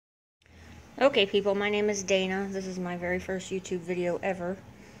Okay, people, my name is Dana. This is my very first YouTube video ever.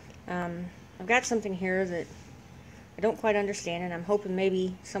 I've got something here that I don't quite understand, and I'm hoping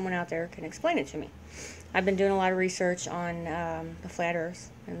maybe someone out there can explain it to me. I've been doing a lot of research on the flat earth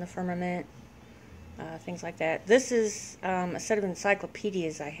and the firmament, things like that. This is a set of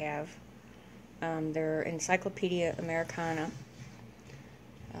encyclopedias I have. They're Encyclopedia Americana.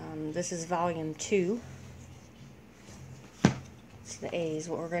 This is volume 2. It's the A's.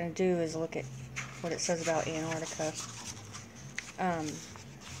 What we're going to do is look at what it says about Antarctica.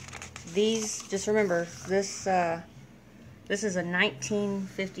 These, just remember, this is a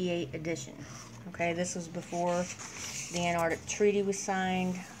 1958 edition. Okay, this was before the Antarctic Treaty was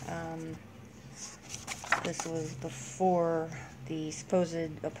signed. This was before the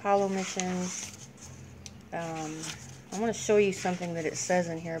supposed Apollo missions. I want to show you something that it says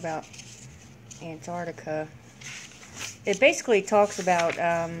in here about Antarctica. It basically talks about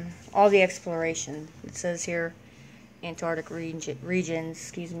all the exploration. It says here, Antarctic regions,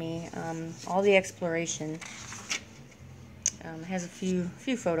 excuse me, all the exploration. Has a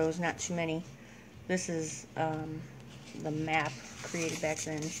few photos, not too many. This is the map created back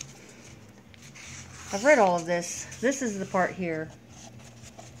then. I've read all of this. This is the part here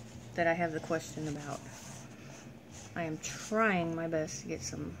that I have the question about. I am trying my best to get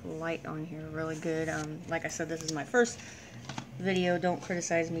some light on here really good. Like I said, this is my first video. Don't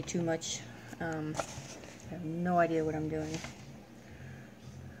criticize me too much. I have no idea what I'm doing.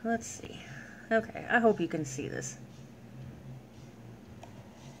 Let's see. Okay, I hope you can see this.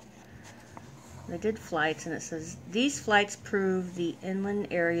 They did flights, and it says, these flights prove the inland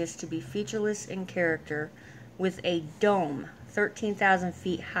areas to be featureless in character, with a dome 13,000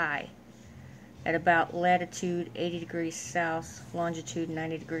 feet high at about latitude 80 degrees south, longitude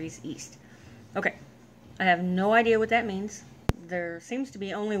 90 degrees east. Okay, I have no idea what that means. There seems to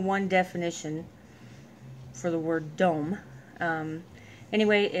be only one definition for the word dome.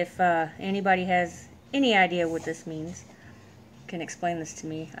 Anyway, if anybody has any idea what this means, can explain this to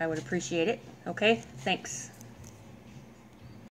me, I would appreciate it. Okay, thanks.